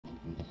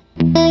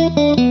Hey,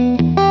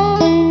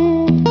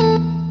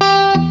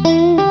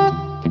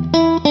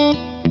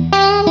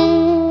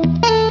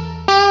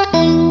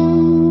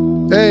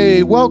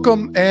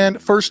 welcome,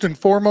 and first and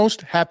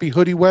foremost, happy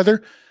hoodie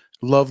weather.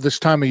 Love this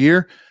time of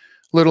year.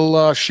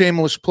 Little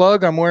shameless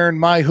plug. I'm wearing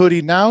my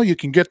hoodie now. You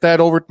can get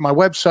that over at my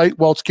website,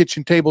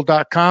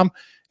 waltzkitchentable.com.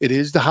 It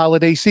is the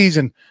holiday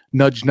season.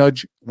 Nudge,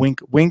 nudge,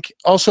 wink, wink.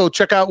 Also,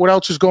 check out what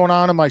else is going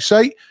on my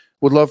site.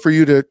 Would love for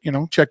you to,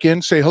 check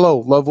in, say hello.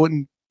 Love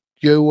when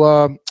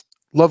you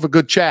love a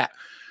good chat.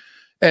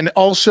 And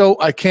also,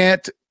 I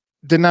can't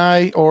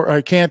deny or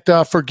I can't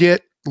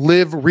forget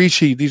Live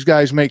Rishi. These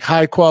guys make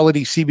high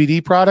quality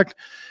CBD product.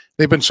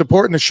 They've been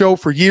supporting the show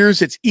for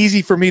years. It's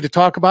easy for me to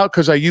talk about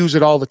because I use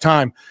it all the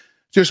time.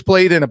 Just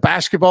played in a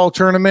basketball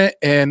tournament,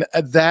 and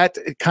that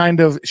kind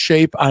of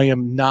shape I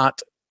am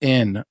not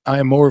in. I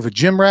am more of a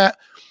gym rat,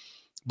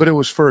 but it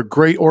was for a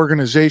great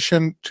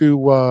organization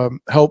to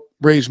help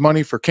raise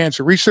money for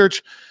cancer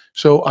research.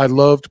 So I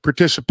love to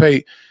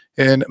participate.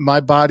 And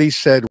my body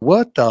said,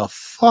 what the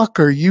fuck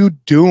are you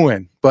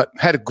doing? But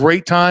had a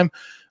great time.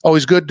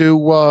 Always good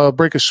to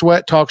break a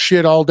sweat, talk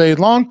shit all day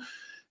long.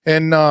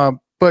 And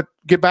but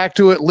get back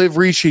to it, Live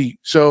Rishi.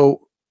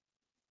 So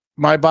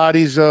my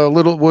body's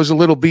was a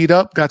little beat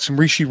up. Got some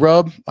Rishi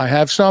rub. I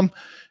have some.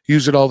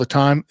 Use it all the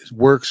time. It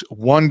works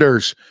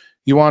wonders.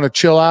 You want to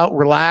chill out,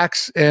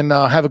 relax, and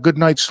have a good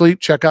night's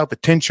sleep, check out the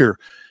tincture.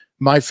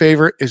 My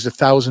favorite is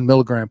 1,000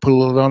 milligram. Put a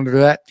little under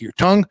that to your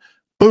tongue.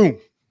 Boom.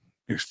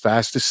 You're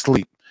fast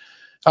asleep.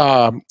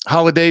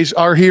 Holidays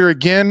are here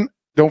again.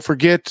 Don't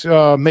forget,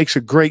 makes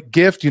a great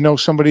gift. You know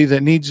somebody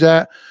that needs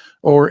that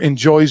or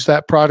enjoys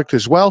that product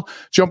as well.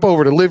 Jump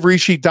over to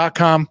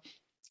liverishi.com.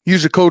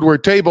 Use the code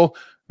word table.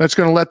 That's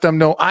going to let them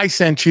know I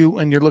sent you,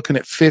 and you're looking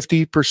at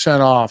 50%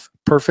 off.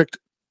 Perfect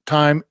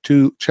time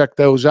to check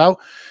those out.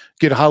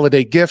 Get a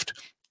holiday gift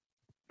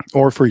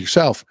or for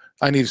yourself.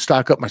 I need to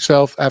stock up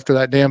myself after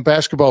that damn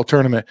basketball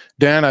tournament.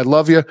 Dan, I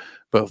love you,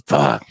 but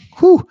fuck.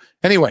 Whew.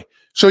 Anyway,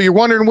 so you're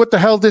wondering what the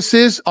hell this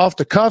is off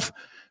the cuff?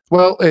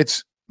 Well,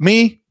 it's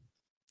me,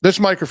 this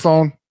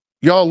microphone,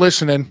 y'all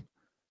listening,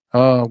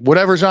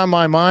 whatever's on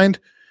my mind.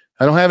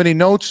 I don't have any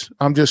notes.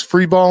 I'm just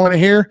freeballing it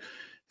here.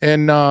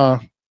 And I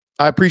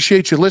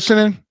appreciate you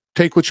listening.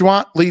 Take what you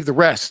want, leave the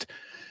rest.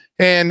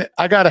 And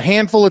I got a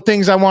handful of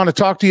things I want to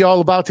talk to you all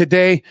about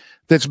today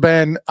that's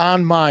been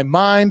on my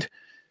mind.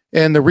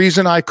 And the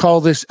reason I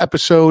call this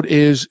episode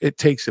is It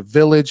Takes a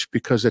Village,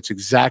 because that's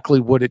exactly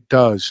what it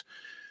does.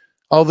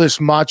 All this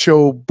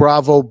macho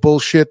bravo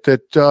bullshit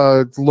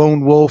that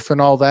lone wolf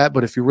and all that.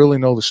 But if you really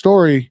know the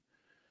story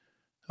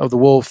of the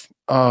wolf,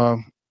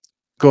 go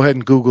ahead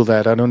and Google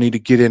that. I don't need to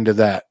get into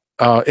that.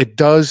 It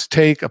does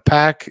take a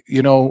pack.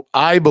 You know,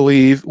 I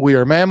believe we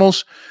are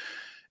mammals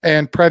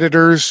and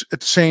predators at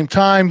the same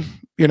time.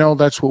 You know,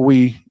 that's what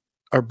we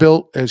are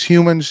built as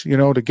humans, you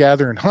know, to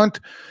gather and hunt.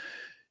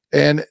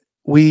 And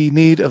we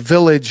need a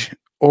village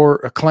or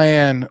a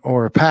clan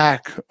or a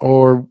pack,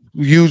 or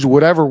use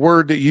whatever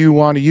word that you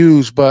want to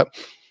use. But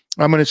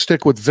I'm going to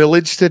stick with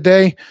village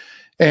today.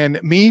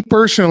 And me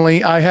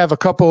personally, I have a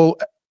couple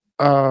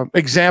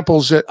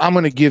examples that I'm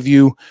going to give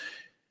you.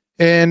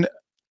 And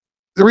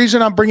the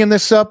reason I'm bringing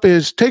this up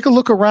is take a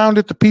look around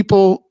at the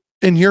people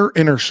in your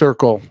inner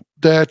circle.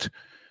 That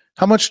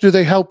how much do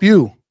they help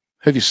you?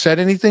 Have you said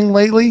anything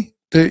lately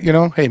that, you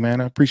know, hey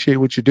man, I appreciate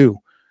what you do.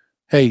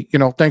 Hey, you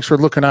know, thanks for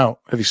looking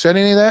out. Have you said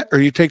any of that? Or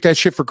you take that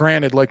shit for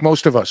granted like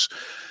most of us?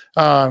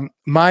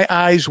 My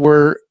eyes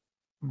were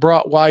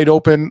brought wide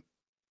open,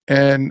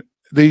 and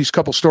these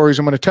couple stories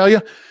I'm going to tell you,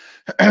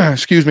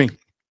 excuse me.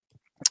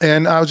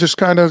 And I was just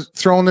kind of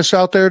throwing this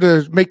out there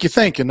to make you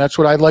think. And that's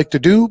what I'd like to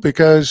do,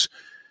 because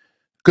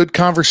good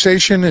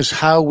conversation is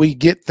how we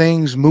get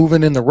things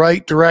moving in the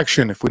right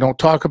direction. If we don't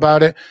talk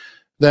about it,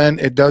 then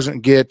it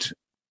doesn't get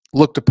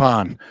looked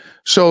upon.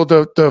 So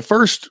the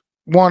first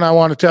one I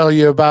want to tell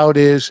you about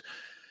is,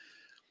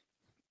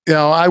 you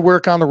know, I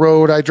work on the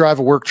road. I drive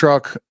a work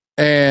truck,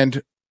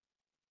 and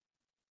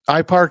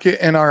I park it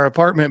in our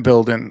apartment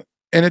building,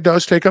 and it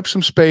does take up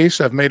some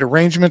space. I've made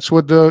arrangements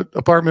with the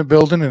apartment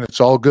building, and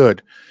it's all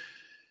good.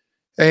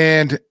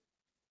 And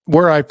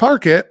where I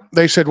park it,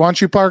 they said, why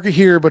don't you park it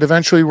here? But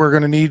eventually we're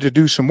going to need to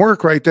do some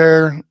work right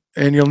there,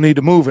 and you'll need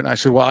to move it. And I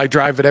said, well, I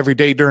drive it every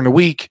day during the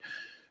week,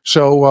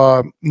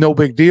 so no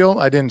big deal.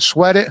 I didn't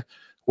sweat it.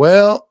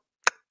 Well,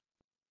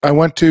 I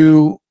went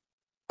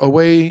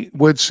away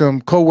with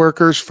some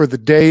coworkers for the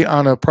day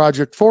on a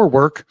project for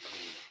work,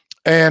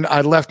 and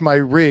I left my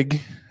rig,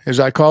 as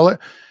I call it,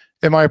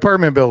 in my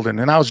apartment building.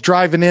 And I was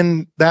driving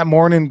in that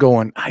morning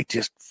going,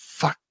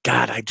 fuck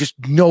God, I just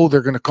know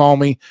they're going to call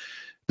me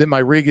that my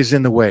rig is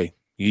in the way.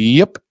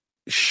 Yep.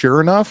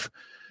 Sure enough,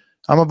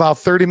 I'm about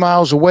 30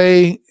 miles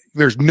away.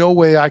 There's no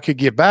way I could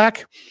get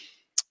back.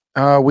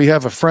 We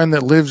have a friend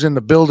that lives in the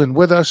building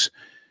with us.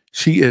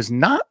 She is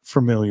not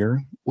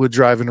familiar with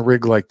driving a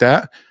rig like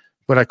that,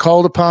 but I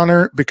called upon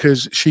her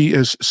because she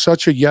is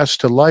such a yes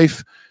to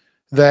life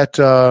that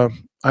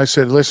I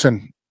said,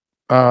 listen,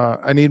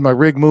 I need my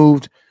rig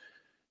moved.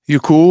 You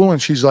cool?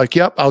 And she's like,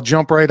 yep, I'll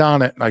jump right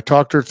on it. And I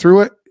talked her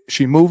through it.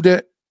 She moved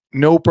it,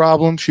 no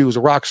problem. She was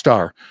a rock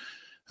star.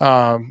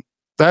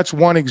 That's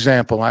one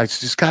example. I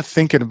just got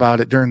thinking about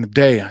it during the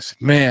day. I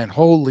said, man,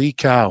 holy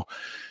cow.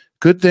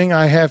 Good thing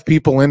I have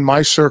people in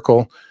my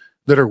circle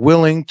that are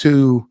willing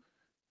to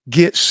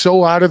get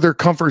so out of their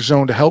comfort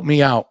zone to help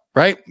me out,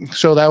 right?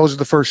 So that was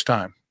the first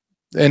time.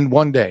 And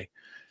one day.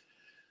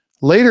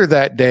 Later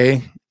that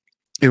day,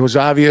 it was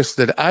obvious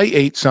that I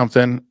ate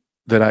something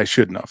that I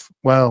shouldn't have.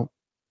 Well,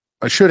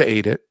 I should have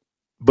ate it,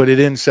 but it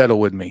didn't settle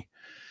with me.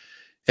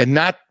 And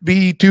not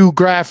be too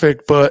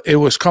graphic, but it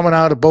was coming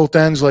out of both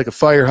ends like a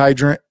fire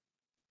hydrant.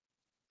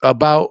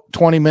 About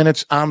 20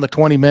 minutes on the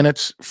 20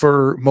 minutes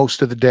for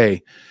most of the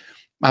day.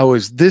 I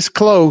was this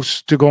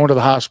close to going to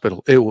the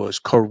hospital. It was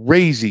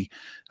crazy.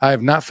 I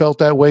have not felt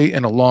that way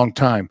in a long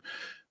time.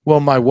 Well,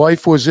 my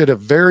wife was at a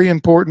very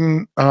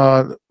important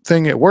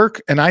thing at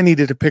work, and I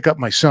needed to pick up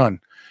my son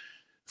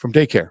from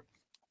daycare.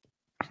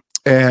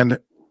 And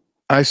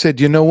I said,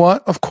 you know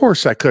what? Of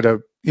course I could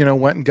have,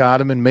 went and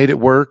got him and made it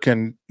work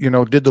and,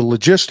 did the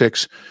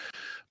logistics.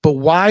 But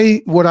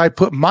why would I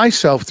put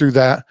myself through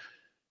that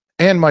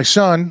and my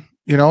son,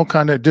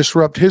 kind of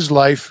disrupt his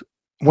life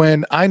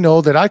when I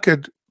know that I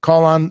could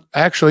call on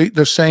actually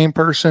the same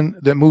person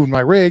that moved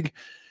my rig?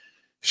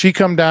 She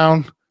come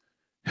down,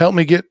 help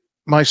me get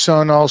my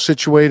son all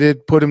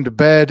situated, put him to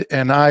bed,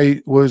 and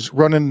I was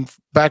running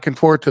back and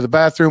forth to the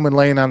bathroom and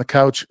laying on the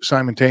couch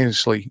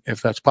simultaneously,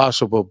 if that's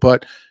possible.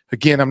 But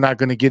again, I'm not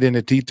going to get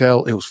into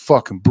detail. It was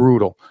fucking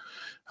brutal.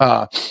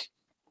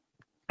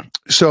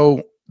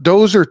 So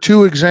those are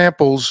two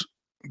examples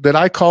that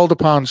I called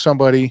upon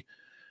somebody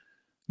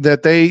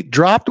that they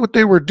dropped what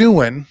they were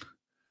doing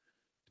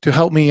to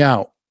help me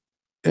out.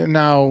 And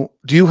now,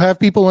 do you have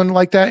people in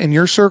like that in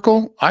your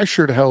circle? I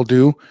sure the hell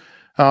do.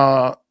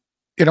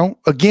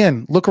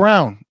 Again, look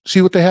around,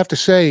 see what they have to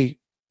say,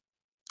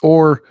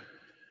 or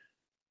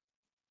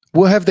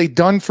what have they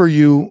done for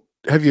you?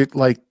 Have you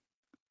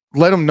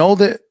let them know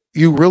that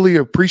you really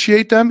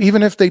appreciate them,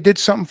 even if they did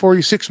something for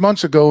you 6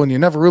 months ago and you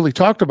never really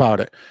talked about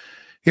it?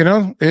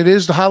 It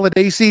is the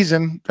holiday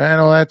season. I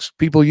know that's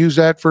people use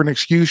that for an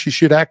excuse. You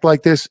should act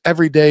like this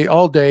every day,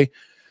 all day.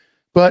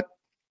 But,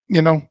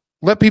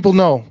 let people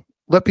know.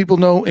 Let people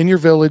know in your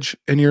village,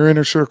 in your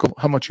inner circle,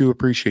 how much you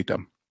appreciate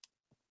them.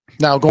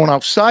 Now, going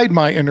outside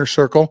my inner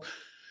circle,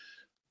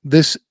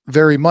 this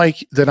very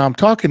mic that I'm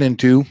talking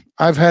into,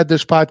 I've had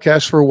this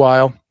podcast for a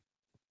while,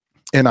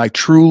 and I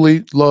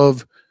truly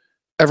love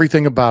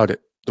everything about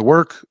it. The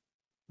work,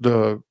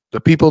 the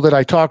people that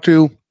I talk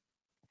to,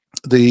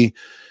 the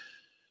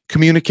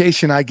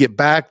communication I get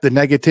back, the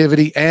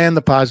negativity and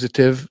the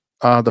positive.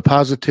 The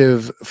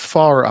positive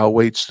far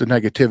outweighs the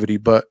negativity,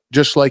 but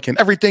just like in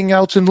everything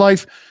else in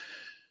life,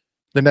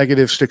 the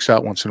negative sticks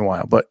out once in a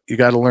while. But you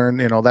got to learn,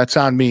 that's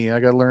on me. I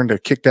got to learn to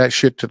kick that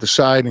shit to the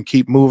side and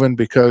keep moving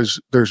because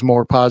there's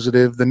more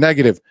positive than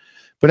negative.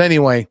 But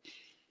anyway,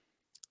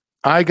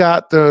 I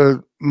got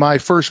my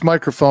first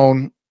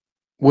microphone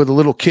with a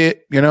little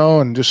kit,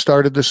 and just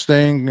started this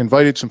thing,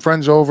 invited some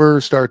friends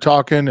over, started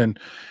talking, and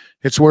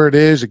it's where it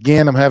is.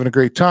 Again, I'm having a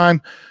great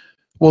time.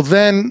 Well,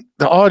 then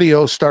the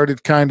audio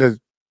started kind of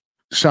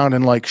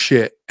sounding like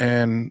shit.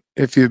 And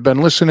if you've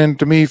been listening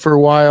to me for a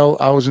while,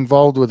 I was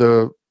involved with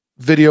a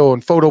video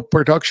and photo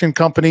production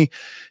company,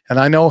 and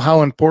I know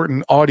how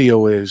important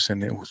audio is,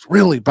 and it was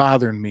really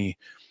bothering me.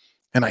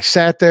 And I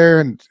sat there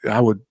and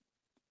I would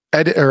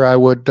edit, or I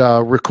would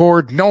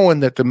record knowing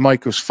that the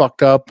mic was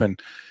fucked up.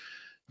 And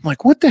I'm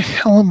like, what the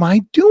hell am I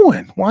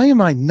doing? Why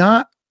am I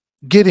not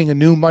getting a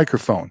new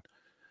microphone?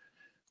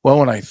 Well,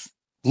 when I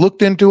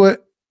looked into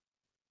it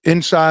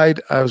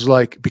inside, I was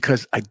like,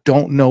 because I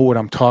don't know what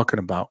I'm talking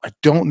about. I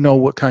don't know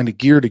what kind of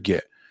gear to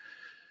get.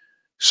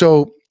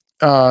 So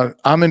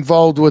I'm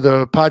involved with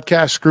a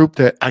podcast group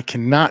that I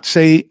cannot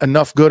say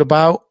enough good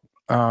about.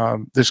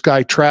 This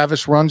guy,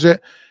 Travis, runs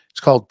it.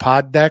 It's called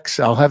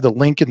Poddex. I'll have the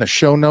link in the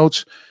show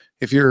notes.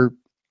 If you're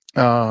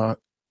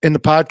in the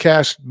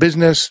podcast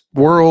business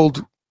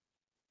world,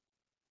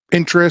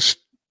 interest,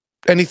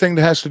 anything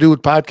that has to do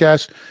with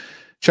podcasts,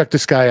 check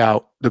this guy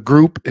out. The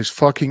group is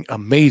fucking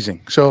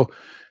amazing. So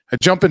I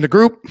jump in the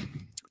group.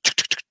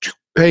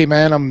 Hey,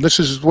 man, this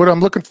is what I'm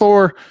looking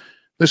for.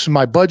 This is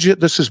my budget.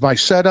 This is my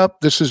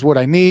setup. This is what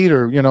I need,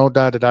 or,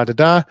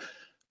 da.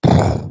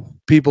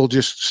 People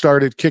just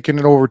started kicking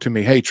it over to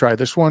me. Hey, try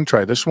this one,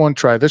 try this one,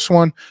 try this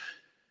one.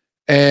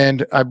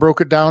 And I broke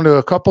it down to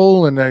a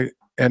couple, and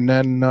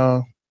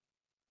then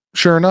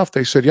sure enough,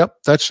 they said, yep,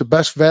 that's the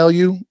best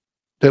value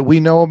that we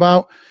know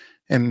about.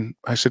 And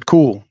I said,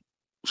 cool.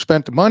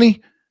 Spent the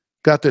money,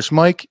 got this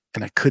mic,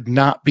 and I could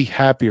not be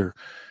happier.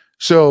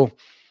 So,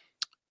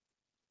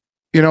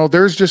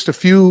 there's just a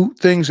few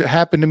things that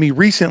happened to me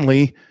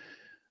recently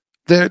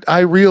that I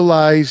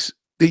realize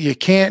that you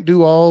can't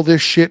do all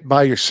this shit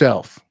by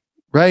yourself,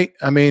 right?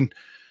 I mean,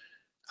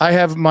 I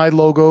have my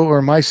logo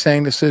or my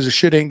saying that says the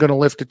shit ain't going to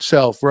lift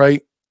itself,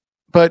 right?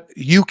 But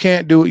you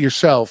can't do it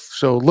yourself.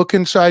 So look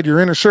inside your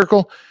inner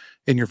circle,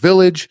 in your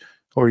village,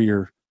 or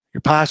your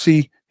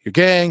posse, your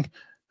gang,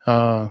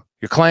 your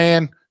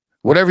clan,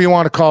 whatever you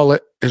want to call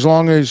it, as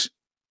long as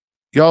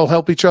y'all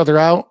help each other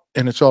out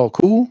and it's all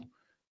cool.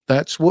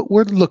 That's what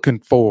we're looking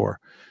for.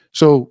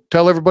 So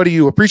tell everybody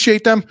you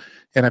appreciate them,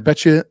 and I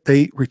bet you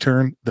they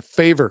return the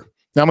favor.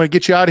 Now I'm going to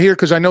get you out of here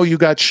because I know you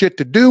got shit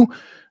to do,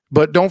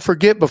 but don't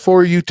forget,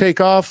 before you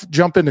take off,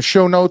 jump in the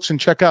show notes and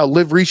check out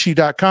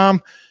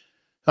liverishi.com.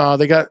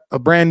 They got a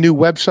brand new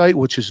website,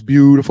 which is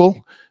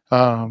beautiful.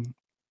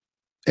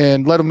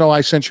 And let them know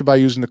I sent you by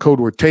using the code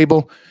word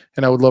table.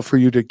 And I would love for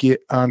you to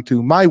get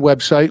onto my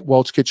website,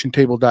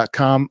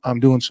 waltzkitchentable.com. I'm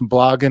doing some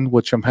blogging,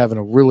 which I'm having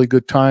a really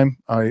good time.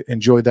 I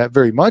enjoy that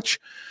very much.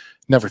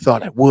 Never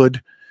thought I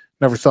would.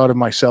 Never thought of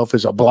myself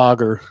as a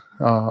blogger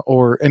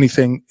or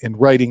anything in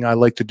writing. I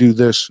like to do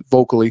this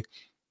vocally.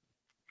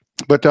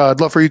 But I'd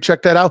love for you to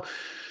check that out.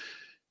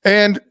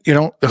 And, you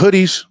know, the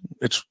hoodies,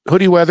 it's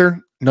hoodie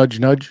weather, nudge,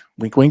 nudge,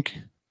 wink, wink.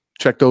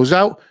 Check those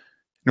out.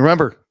 And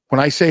remember,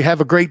 when I say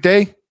have a great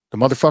day, the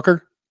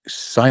motherfucker is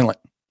silent.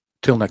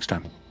 Till next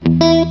time.